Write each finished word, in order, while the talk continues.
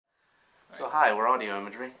So hi, we're Audio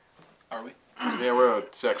Imagery. Are we? Yeah, we're a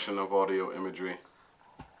section of Audio Imagery.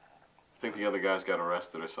 I think the other guys got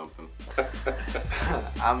arrested or something.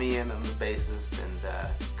 I'm Ian, I'm the bassist and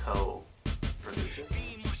co-producer.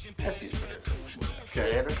 That's his producer.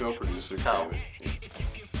 Okay, co-producer. Co.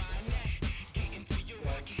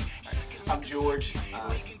 I'm George.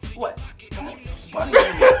 What? Come on.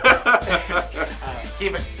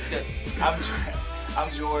 Keep it. It's good.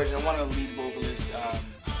 I'm George. I'm one of the lead vocalists,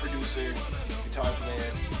 producer, guitar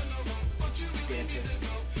player, dancer.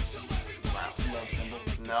 Wow. Love symbol.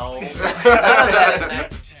 No.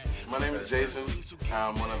 My name is Jason.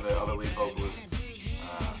 I'm one of the other lead vocalists.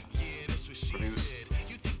 Produce,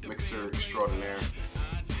 mixer extraordinaire.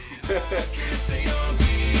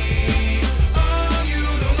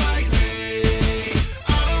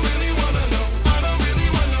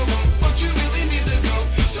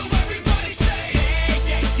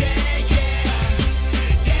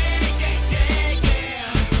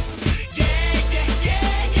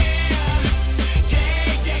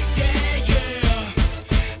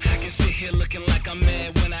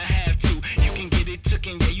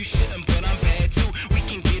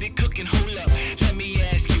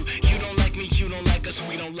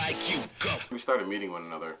 We started meeting one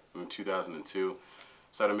another in 2002,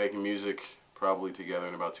 started making music probably together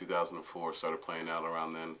in about 2004, started playing out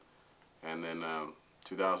around then, and then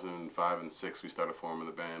 2005 and 6 we started forming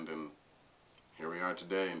the band, and here we are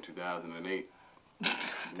today in 2008.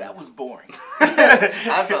 That was boring.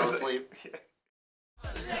 I fell asleep.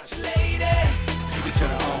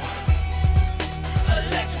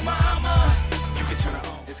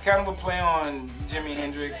 It's kind of a play on Jimi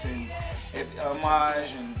Hendrix and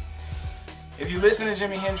homage, and if you listen to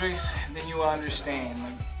Jimi Hendrix, then you will understand.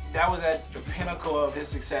 Like, that was at the pinnacle of his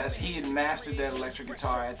success. He had mastered that electric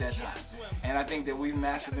guitar at that time, and I think that we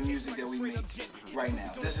mastered the music that we make right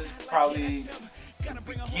now. This is probably the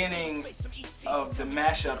beginning of the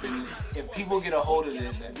mashup, and if people get a hold of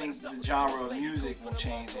this, I think the genre of music will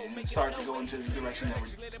change and start to go into the direction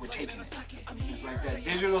that we're taking it. It's like that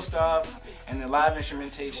digital stuff and the live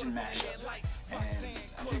instrumentation mashup, and I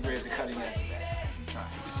think we're at the cutting edge of that. I'm trying.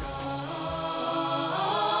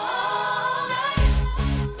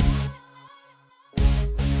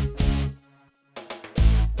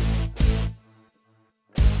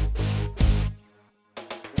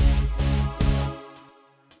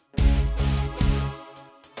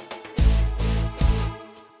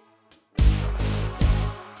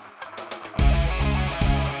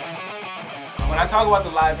 When I talk about the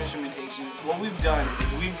live instrumentation, what we've done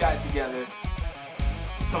is we've got together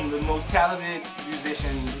some of the most talented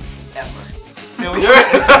musicians ever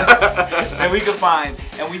that we could find,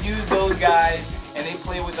 and we use those guys, and they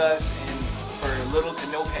play with us for little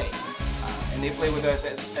to no pay, and they play with us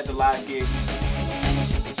at the live gigs.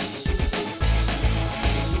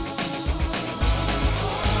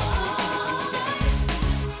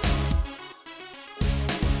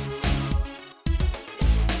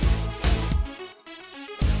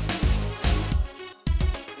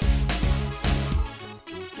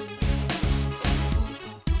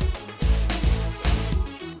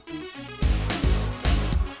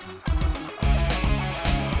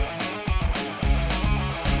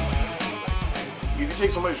 If you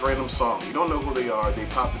take somebody's random song, you don't know who they are, they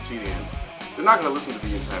pop the CD in, they're not going to listen to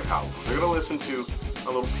the entire album. They're going to listen to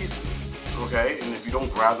a little piece of it, okay? And if you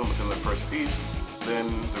don't grab them within the first piece, then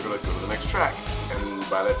they're going to go to the next track. And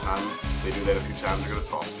by that time, they do that a few times, they're going to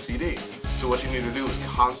toss the CD. So what you need to do is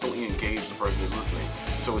constantly engage the person who's listening.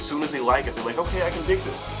 So as soon as they like it, they're like, okay, I can dig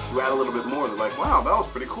this. You add a little bit more, they're like, wow, that was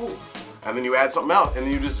pretty cool. And then you add something else, and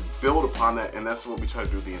then you just build upon that, and that's what we try to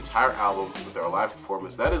do with the entire album with our live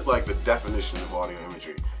performance. That is like the definition of audio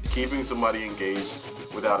imagery. Keeping somebody engaged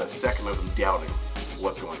without a second of them doubting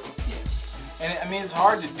what's going on. Yeah. And I mean, it's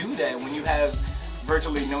hard to do that when you have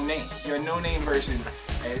virtually no name. You're a no-name person.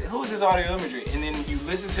 Who is this audio imagery? And then you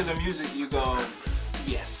listen to the music, you go,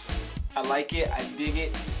 yes, I like it, I dig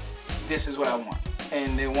it, this is what I want.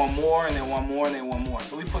 And they want more, and they want more, and they want more.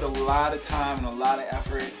 So we put a lot of time and a lot of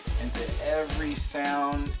effort into every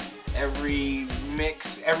sound, every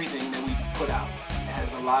mix, everything that we put out. It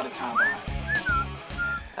has a lot of time behind it.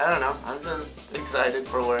 I don't know. I'm just excited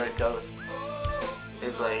for where it goes.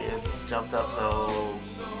 It's like it jumped up so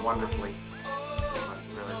wonderfully. I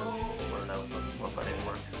really don't want to know but it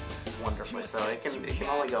works wonderfully. So it can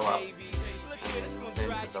only go up. I mean, into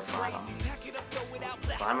the bottom.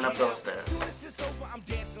 Climbing up those stairs.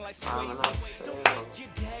 Climbing up stairs.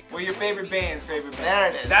 What are your favorite bands? There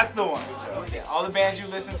it is. That's the one. Yeah, all the bands you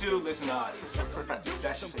listen to us.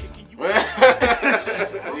 That's just it.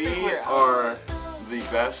 We are the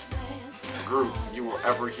best group you will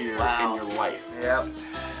ever hear in your life. Yep.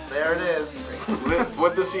 There it is.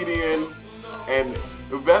 Put the CD in, and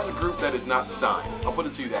the best group that is not signed. I'll put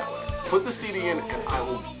it to you that way. Put the CD in, and I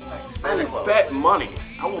will bet money.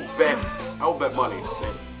 I will bet money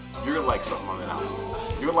that you're gonna like something on that album.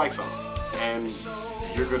 You're gonna like something, and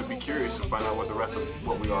you're gonna be curious to find out what the rest of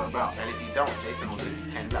what we are about. And if you don't, Jason will give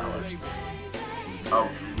you $10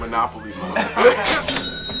 of Monopoly money.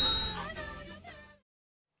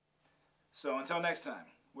 So until next time,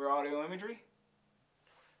 we're Audio Imagery.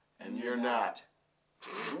 And you're not.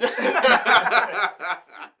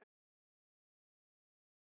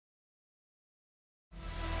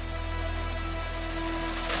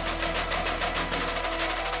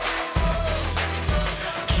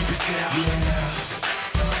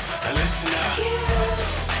 Listen up.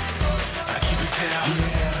 I keep it down.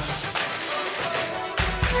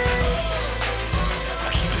 I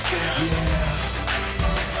keep it down.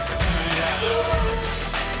 Turn it up.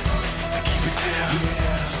 I keep it down.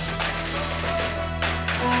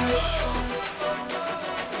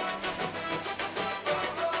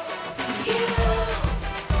 Yeah.